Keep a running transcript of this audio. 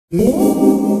In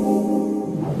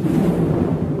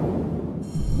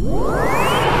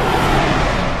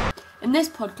this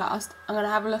podcast, I'm going to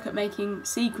have a look at making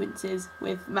sequences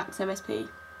with Max MSP.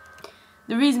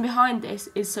 The reason behind this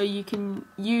is so you can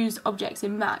use objects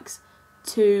in Max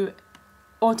to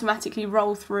automatically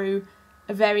roll through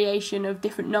a variation of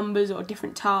different numbers or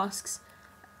different tasks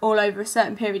all over a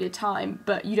certain period of time,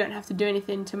 but you don't have to do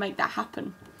anything to make that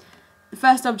happen. The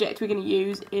first object we're going to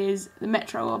use is the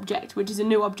Metro object, which is a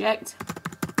new object,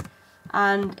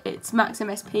 and it's Max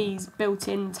MSP's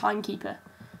built-in timekeeper.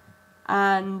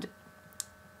 And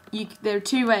there are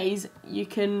two ways you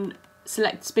can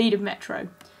select the speed of Metro.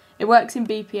 It works in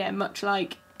BPM, much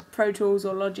like Pro Tools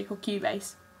or Logic or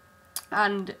Cubase,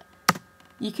 and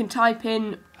you can type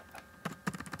in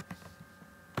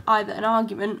either an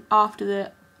argument after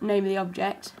the name of the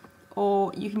object,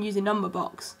 or you can use a number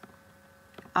box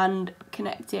and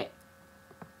connect it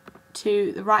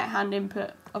to the right hand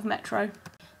input of Metro.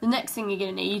 The next thing you're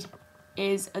going to need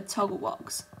is a toggle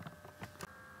box,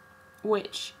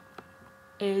 which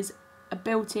is a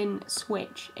built-in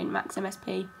switch in Max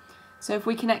MSP. So if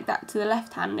we connect that to the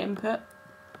left hand input,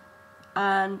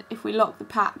 and if we lock the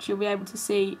patch, you'll be able to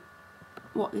see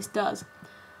what this does.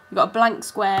 You've got a blank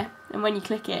square, and when you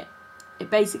click it, it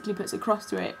basically puts a cross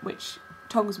through it, which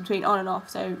toggles between on and off,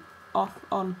 so off,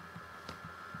 on.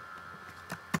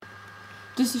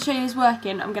 Just to show you this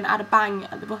working, I'm going to add a bang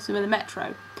at the bottom of the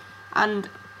Metro, and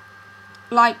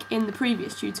like in the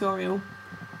previous tutorial,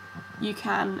 you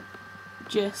can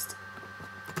just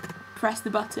press the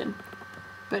button,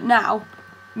 but now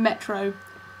Metro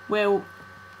will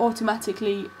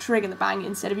automatically trigger the bang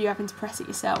instead of you having to press it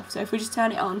yourself. So if we just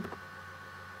turn it on,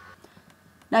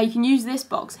 now you can use this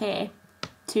box here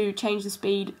to change the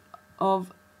speed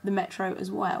of the Metro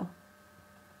as well.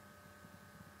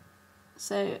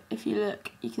 So if you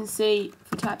look, you can see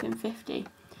if we type in 50,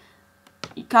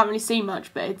 you can't really see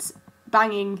much, but it's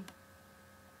banging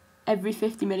every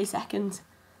 50 milliseconds.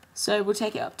 So we'll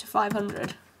take it up to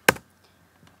 500,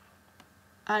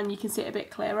 and you can see it a bit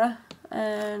clearer,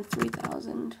 and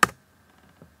 3000.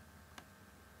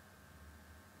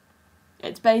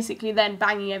 It's basically then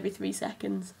banging every 3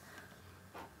 seconds.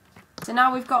 So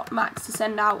now we've got Max to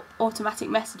send out automatic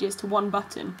messages to one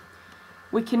button.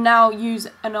 We can now use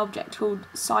an object called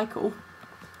cycle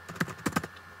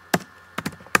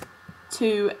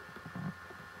to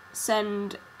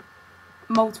send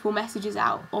multiple messages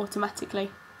out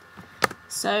automatically.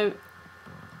 So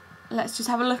let's just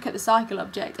have a look at the cycle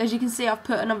object. As you can see, I've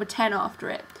put a number 10 after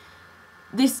it.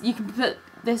 You can put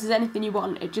this as anything you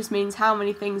want. It just means how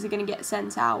many things are going to get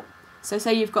sent out. So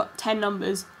say you've got 10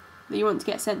 numbers that you want to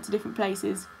get sent to different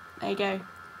places. There you go.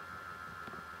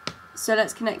 So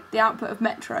let's connect the output of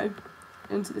Metro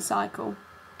into the cycle.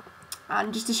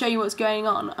 And just to show you what's going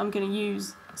on, I'm going to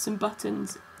use some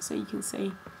buttons so you can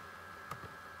see.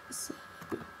 So,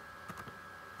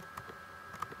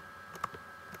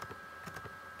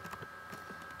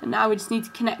 and now we just need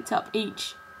to connect up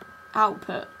each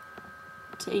output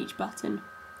to each button.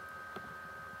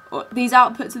 These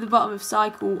outputs at the bottom of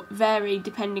cycle vary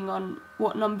depending on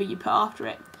what number you put after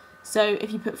it. So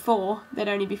if you put 4, there'd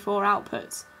only be 4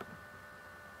 outputs.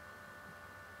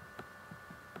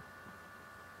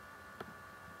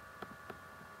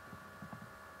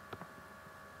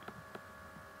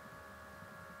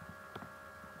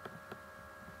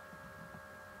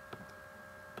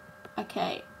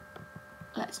 Okay,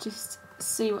 let's just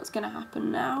see what's going to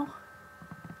happen now.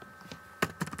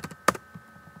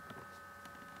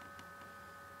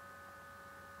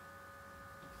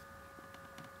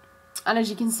 And as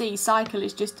you can see, cycle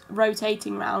is just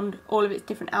rotating around all of its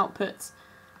different outputs.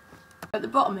 At the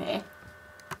bottom here,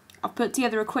 I've put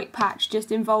together a quick patch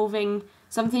just involving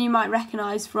something you might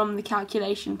recognise from the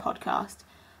calculation podcast,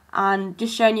 and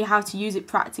just showing you how to use it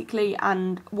practically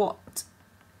and what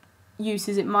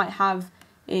uses it might have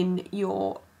in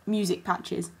your music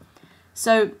patches.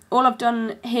 So all I've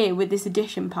done here with this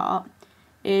addition part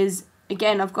is,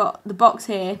 again, I've got the box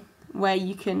here where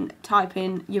you can type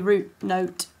in your root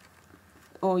note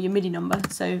or your MIDI number.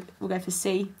 So we'll go for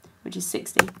C, which is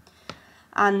 60.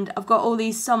 And I've got all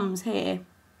these sums here.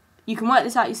 You can work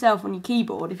this out yourself on your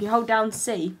keyboard. If you hold down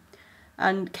C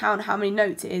and count how many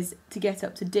notes it is to get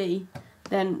up to D,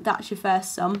 then that's your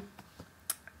first sum.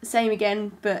 Same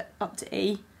again, but up to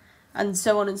E, and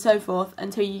so on and so forth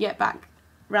until you get back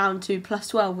round to plus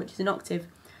 12, which is an octave.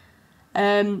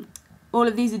 All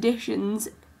of these additions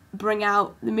bring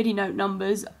out the MIDI note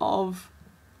numbers of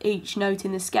each note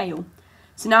in the scale.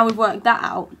 So now we've worked that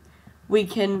out, we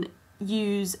can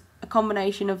use a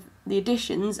combination of the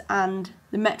additions and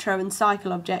the Metro and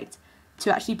cycle object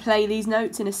to actually play these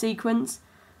notes in a sequence.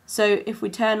 So if we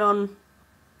turn on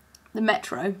the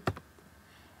metro,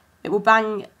 it will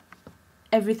bang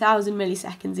every 1,000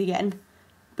 milliseconds again,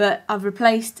 but I've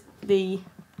replaced the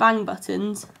bang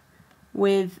buttons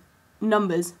with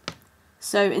numbers.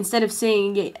 So instead of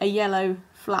seeing a yellow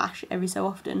flash every so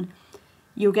often,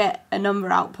 you'll get a number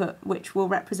output which will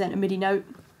represent a MIDI note.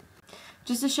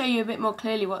 Just to show you a bit more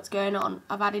clearly what's going on,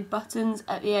 I've added buttons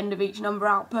at the end of each number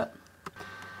output,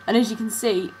 and as you can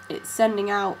see, it's sending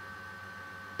out,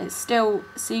 it's still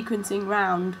sequencing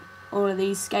round all of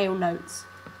these scale notes.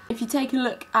 If you take a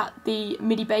look at the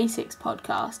MIDI Basics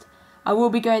podcast, I will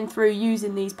be going through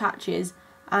using these patches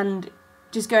and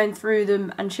just going through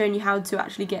them and showing you how to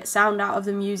actually get sound out of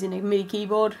them using a MIDI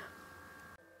keyboard.